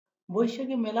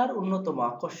বৈশাখী মেলার অন্যতম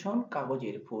আকর্ষণ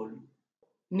কাগজের ফুল।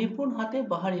 নিপুণ হাতে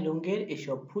বাহারি রঙের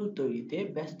এসব ফুল তৈরিতে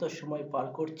ব্যস্ত সময় পার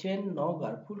করছেন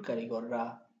নওগাঁর ফুল কারিগররা।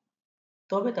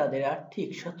 তবে তাদের আর্থিক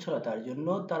সচ্ছলতার জন্য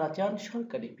তারা চান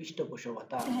সরকারি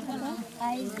পৃষ্ঠপোষকতা।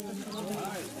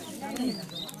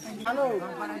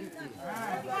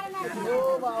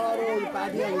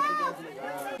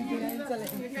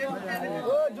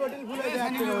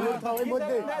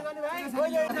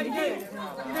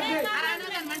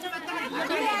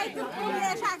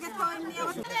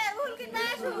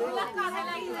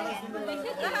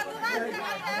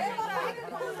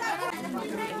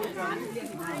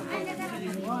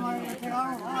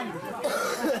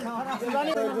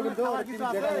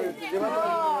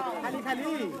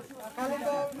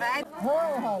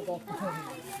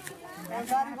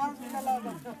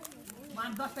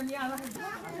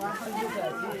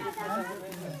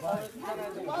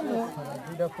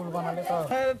 ফুল বানালে তো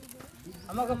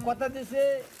আমাকে কথা দিছে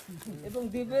এবং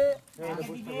দিবে।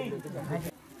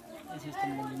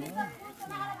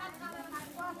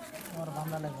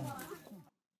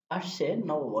 আসছে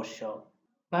নববর্ষ,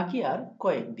 বাকি আর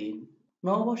কয়েকদিন।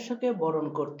 নববর্ষকে বরণ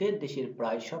করতে দেশের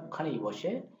প্রায় সবখানেই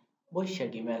বসে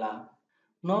বৈশাখী মেলা।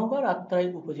 নওগাঁর আত্রাই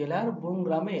উপজেলার বুং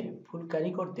গ্রামের ফুল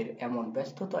কারিগরদের এমন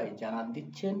ব্যস্ততায় জানান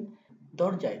দিচ্ছেন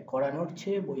দরজায় কড়া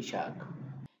নড়ছে বৈশাখ।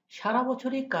 সারা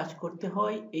বছরই কাজ করতে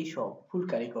হয় এইসব ফুল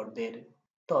কারিগরদের।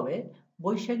 তবে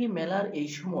বৈশাখী মেলার এই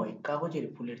সময় কাগজের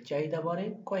ফুলের চাহিদা বাড়ে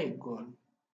কয়েক গুণ।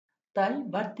 তাই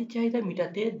বাড়তি চাহিদা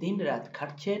মেটাতে দিন-রাত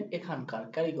খাটছেন এখানকার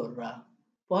কারিগররা।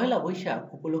 পহেলা বৈশাখ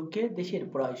উপলক্ষে দেশের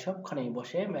প্রায় সবখানেই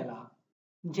বসে মেলা,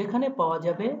 যেখানে পাওয়া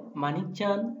যাবে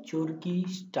মানিকচাঁদ, চরকি,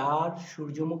 স্টার,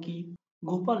 সূর্যমুখী,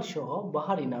 গোপাল সহ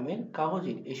বাহারি নামের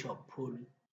কাগজের এসব ফুল,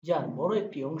 যার বড়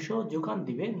একটি অংশ যোগান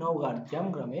দিবে নওগাঁর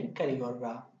জামগ্রামের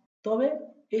কারিগররা। তবে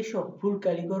এসব ফুল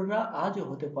কারিগররা আজও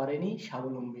হতে পারেনি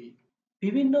স্বাবলম্বী।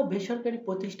 বিভিন্ন বেসরকারি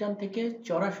প্রতিষ্ঠান থেকে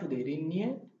চড়া সুদে ঋণ নিয়ে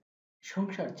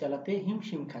সংসার চালাতে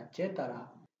হিমশিম খাচ্ছে তারা।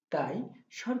 তাই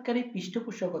সরকারি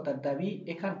পৃষ্ঠপোষকতার দাবি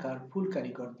এখানকার ফুল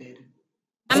কারিগরদের।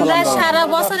 আমরা সারা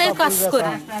বছরের কাজ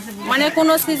করি, মানে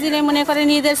কোনো সিজনে মনে করেন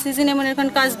ঈদের সিজনে মনে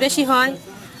করেন কাজ বেশি হয়,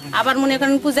 আবার মনে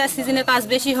করেন পূজার সিজনে কাজ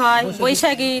বেশি হয়,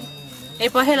 বৈশাখীর এই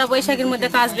পহেলা বৈশাখীর মধ্যে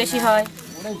কাজ বেশি হয়।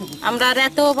 আমরা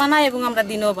রাতেও বানাই এবং আমরা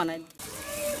দিনেও বানাই।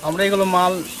 আমরা এগুলো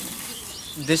মাল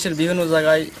দেশের বিভিন্ন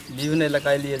জায়গায় বিভিন্ন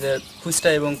এলাকায় নিয়ে যে খুচরা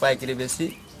এবং পাইকারি বেশি,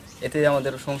 এতে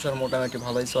আমাদের সংসার মোটামুটি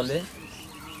ভালোই চলে।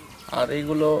 আর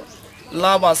এইগুলো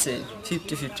লাভ আছে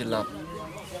 50-50 লাভ।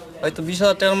 হয়তো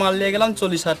 20,000 টাকার মাল নিয়ে গেলাম,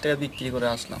 40,000 টাকা বিক্রি করে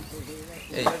আসলাম।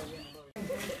 এই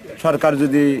সরকার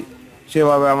যদি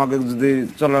সেভাবে আমাকে যদি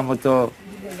চলার মতো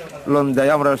লোন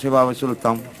দেয়, আমরা সেভাবে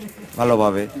চলতাম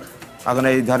ভালোভাবে। এখন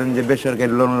এই ধরেন যে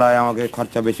বেসরকারি লোন লায় আমাকে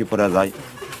খরচা বেশি পড়া যায়।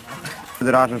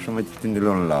 ওদের 18 সময় 3টি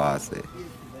লোন লওয়া আছে।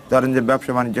 ধরেন যে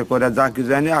ব্যবসা বাণিজ্য করে যা কিছু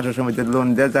জানি 18 সময়তে লোন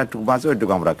দেয়, যাটুকু বাঁচে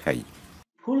ওইটুকু আমরা খাই।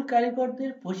 ফুল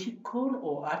কারিগরদের প্রশিক্ষণ ও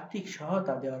আর্থিক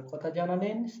সহায়তা দেওয়ার কথা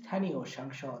জানালেন স্থানীয়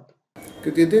সাংসদ।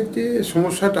 কিন্তু এদের যে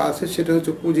সমস্যাটা আছে সেটা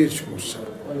হচ্ছে পুঁজির সমস্যা,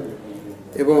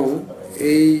 এবং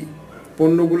এই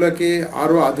পণ্যগুলোকে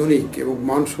আরও আধুনিক এবং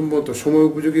মানসম্মত সময়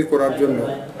উপযোগী করার জন্য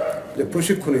যে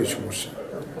প্রশিক্ষণের সমস্যা,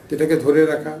 এটাকে ধরে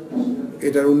রাখা,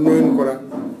 এটার উন্নয়ন করা,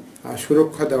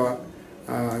 সুরক্ষা দেওয়া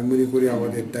আমি মনে করি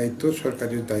আমাদের দায়িত্ব,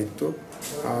 সরকারের দায়িত্ব।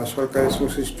 সরকারের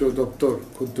সংশ্লিষ্ট দপ্তর,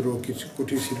 ক্ষুদ্র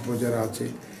কুটির শিল্প যারা আছে,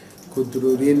 ক্ষুদ্র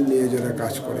ঋণ নিয়ে যারা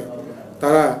কাজ করে,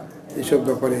 তারা এসব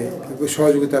ব্যাপারে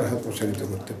সহযোগিতার হাত প্রসারিত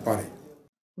করতে পারে।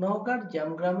 নওগাঁর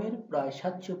জামগ্রামের প্রায়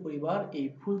 700 পরিবার এই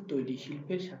ফুল তৈরি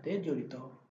শিল্পের সাথে জড়িত।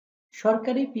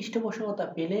 সরকারি পৃষ্ঠপোষকতা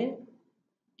পেলে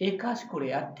এ কাজ করে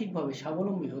আর্থিকভাবে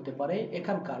স্বাবলম্বী হতে পারে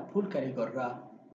এখানকার ফুল কারিগররা।